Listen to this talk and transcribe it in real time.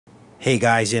Hey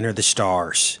guys, enter the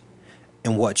stars.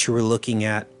 And what you are looking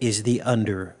at is the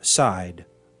underside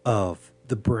of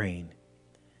the brain.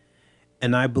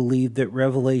 And I believe that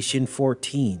Revelation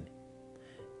 14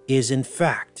 is in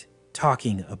fact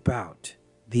talking about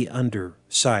the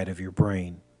underside of your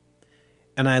brain.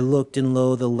 And I looked, and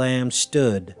lo, the Lamb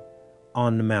stood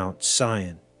on Mount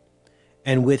Zion,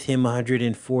 and with him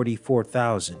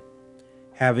 144,000,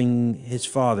 having his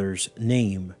Father's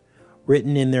name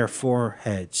written in their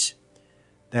foreheads.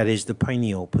 That is the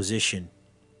pineal position.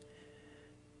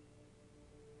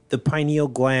 The pineal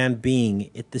gland being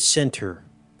at the center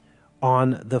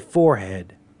on the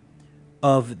forehead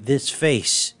of this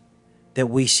face that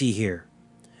we see here.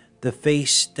 The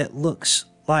face that looks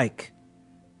like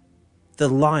the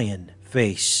lion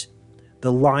face,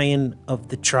 the lion of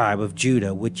the tribe of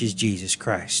Judah, which is Jesus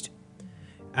Christ.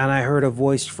 And I heard a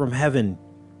voice from heaven,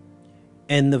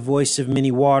 and the voice of many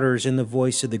waters, and the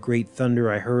voice of the great thunder.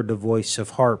 I heard the voice of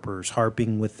harpers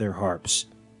harping with their harps.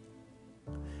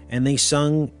 And they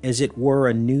sung as it were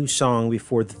a new song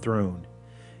before the throne,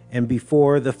 and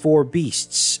before the four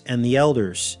beasts and the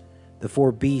elders, the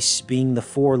four beasts being the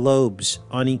four lobes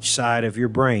on each side of your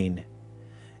brain.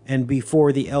 And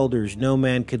before the elders no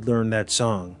man could learn that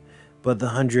song, but the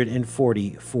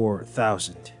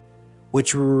 144,000,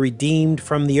 which were redeemed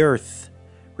from the earth,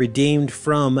 redeemed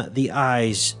from the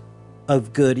eyes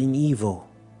of good and evil,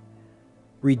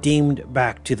 redeemed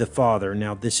back to the Father.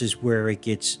 Now this is where it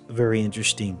gets very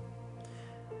interesting.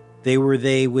 They were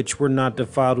they which were not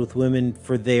defiled with women,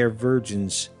 for they are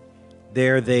virgins. They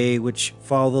are they which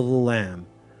follow the Lamb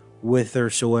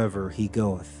whithersoever he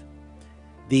goeth.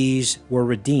 These were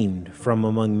redeemed from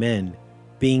among men,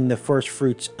 being the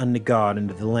firstfruits unto God and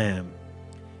to the Lamb.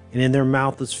 And in their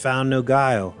mouth was found no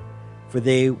guile, for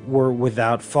they were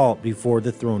without fault before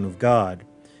the throne of God.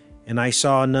 And I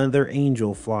saw another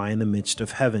angel fly in the midst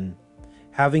of heaven,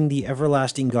 having the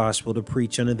everlasting gospel to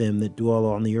preach unto them that dwell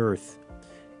on the earth,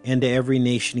 and to every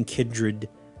nation, kindred,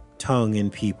 tongue,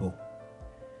 and people,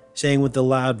 saying with a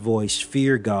loud voice,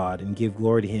 Fear God, and give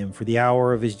glory to him, for the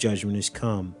hour of his judgment is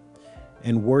come,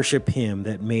 and worship him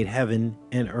that made heaven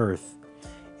and earth,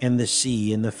 and the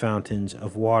sea, and the fountains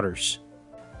of waters.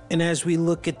 And as we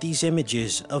look at these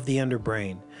images of the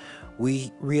underbrain,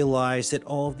 we realize that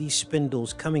all of these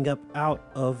spindles coming up out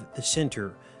of the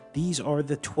center, these are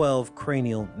the 12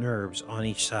 cranial nerves on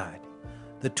each side.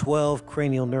 The 12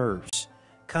 cranial nerves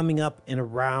coming up and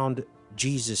around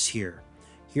Jesus here.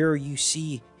 Here you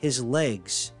see his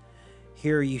legs.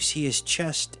 Here you see his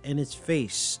chest and his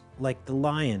face like the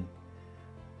lion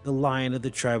of the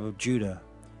tribe of Judah,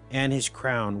 and his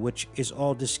crown, which is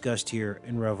all discussed here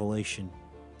in Revelation.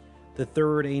 The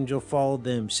third angel followed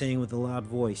them, saying with a loud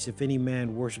voice, If any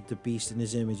man worship the beast in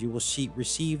his image, you will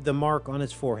receive the mark on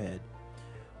his forehead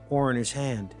or in his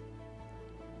hand,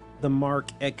 the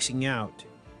mark Xing out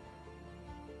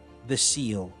the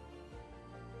seal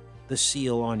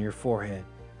on your forehead.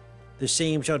 The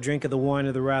same shall drink of the wine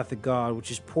of the wrath of God, which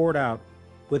is poured out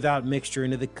without mixture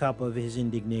into the cup of his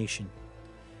indignation.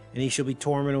 And he shall be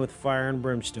tormented with fire and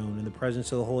brimstone in the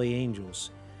presence of the holy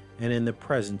angels and in the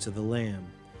presence of the Lamb.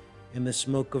 And the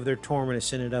smoke of their torment is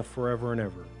sended up forever and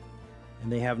ever. And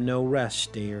they have no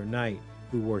rest day or night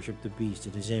who worship the beast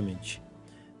at his image.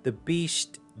 The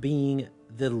beast being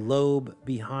the lobe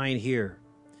behind here.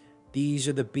 These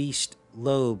are the beast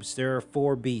lobes. There are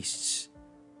 4 beasts.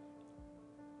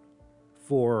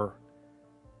 4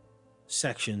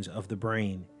 sections of the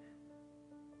brain.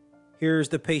 Here is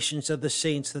the patience of the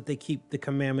saints, that they keep the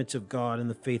commandments of God and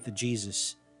the faith of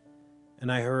Jesus. And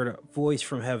I heard a voice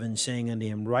from heaven saying unto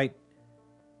him, Write,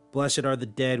 Blessed are the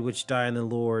dead which die in the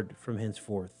Lord from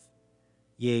henceforth.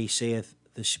 Yea, saith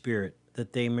the Spirit,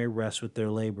 that they may rest with their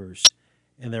labors,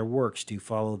 and their works do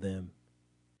follow them.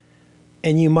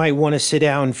 And you might want to sit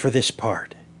down for this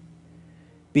part,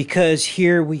 because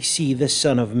here we see the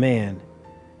Son of Man.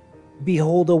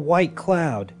 Behold, a white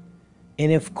cloud,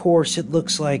 and of course it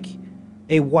looks like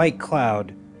a white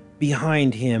cloud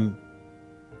behind him,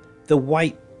 the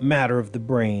white matter of the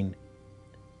brain,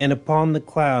 and upon the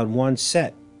cloud one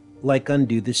set like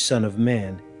unto the Son of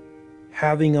Man,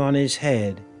 having on his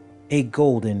head a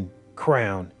golden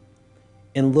crown.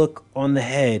 And look on the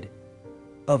head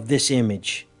of this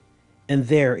image, and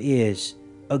there is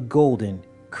a golden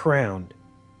crown.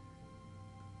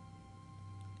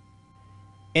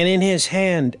 And in his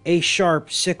hand a sharp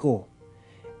sickle,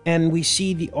 and we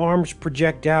see the arms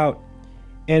project out,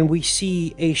 and we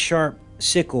see a sharp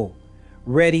sickle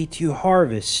ready to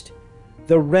harvest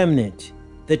the remnant,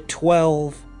 the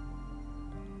 12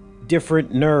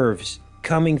 different nerves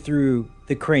coming through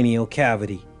the cranial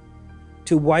cavity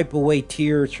to wipe away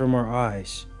tears from our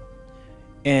eyes.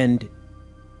 and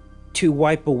to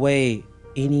wipe away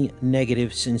any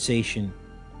negative sensation,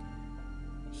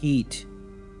 heat,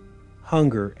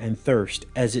 hunger, and thirst,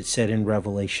 as it said in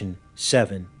Revelation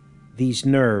 7. These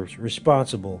nerves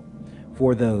responsible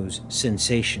for those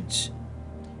sensations.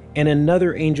 And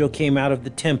another angel came out of the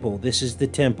temple, this is the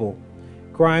temple,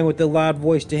 crying with a loud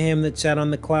voice to him that sat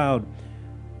on the cloud,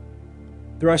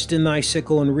 Thrust in thy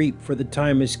sickle and reap, for the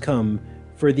time is come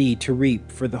for thee to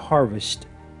reap, for the harvest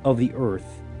of the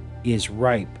earth is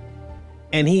ripe.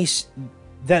 And he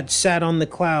that sat on the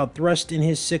cloud thrust in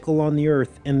his sickle on the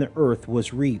earth, and the earth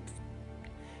was reaped.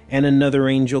 And another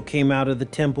angel came out of the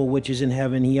temple which is in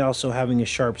heaven, he also having a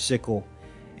sharp sickle.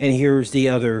 And here's the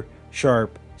other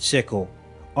sharp sickle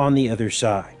on the other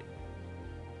side,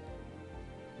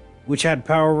 which had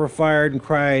power of fire, and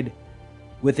cried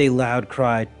with a loud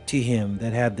cry to him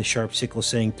that had the sharp sickle,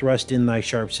 saying, Thrust in thy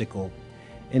sharp sickle,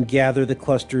 and gather the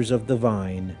clusters of the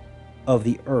vine of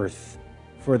the earth,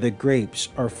 for the grapes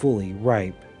are fully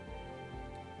ripe.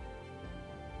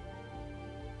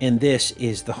 And this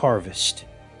is the harvest,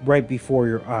 right before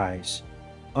your eyes,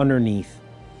 underneath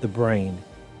the brain,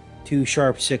 2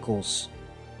 sharp sickles,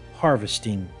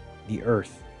 harvesting the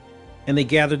earth. And they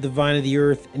gathered the vine of the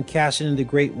earth, and cast it into the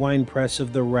great winepress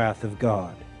of the wrath of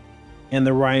God. And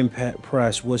the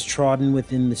winepress was trodden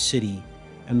within the city,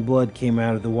 and blood came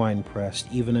out of the winepress,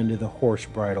 even unto the horse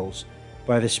bridles,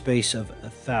 by the space of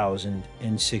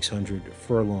 1,600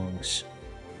 furlongs.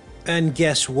 And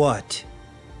guess what?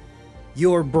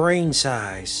 Your brain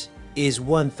size is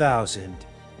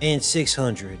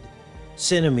 1,600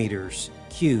 centimeters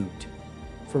cubed.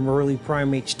 From early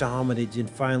primates to hominids and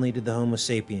finally to the Homo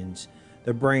sapiens,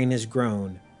 the brain has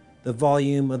grown. The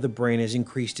volume of the brain has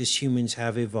increased as humans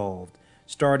have evolved,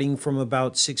 starting from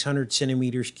about 600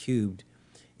 centimeters cubed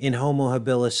in Homo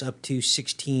habilis up to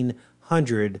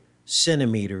 1,600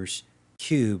 centimeters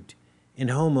cubed in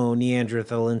Homo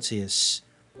neanderthalensis,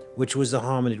 which was the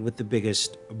hominid with the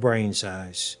biggest brain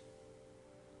size.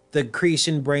 The increase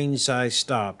in brain size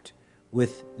stopped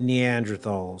with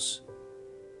Neanderthals.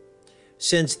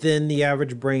 Since then, the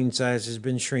average brain size has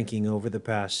been shrinking over the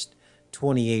past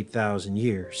 28,000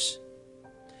 years.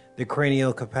 The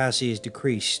cranial capacity has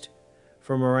decreased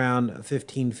from around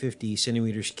 1,550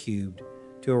 centimeters cubed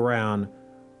to around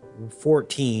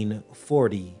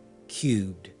 1,440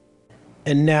 cubed.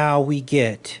 And now we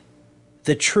get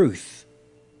the truth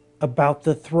about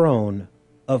the throne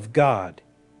of God,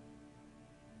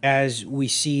 as we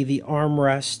see the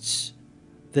armrests,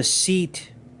 the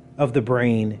seat of the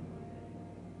brain,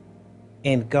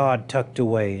 and God tucked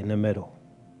away in the middle,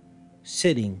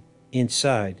 sitting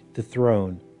inside the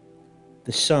throne,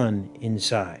 the Son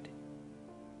inside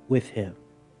with him.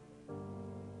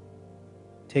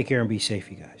 Take care and be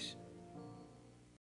safe, you guys.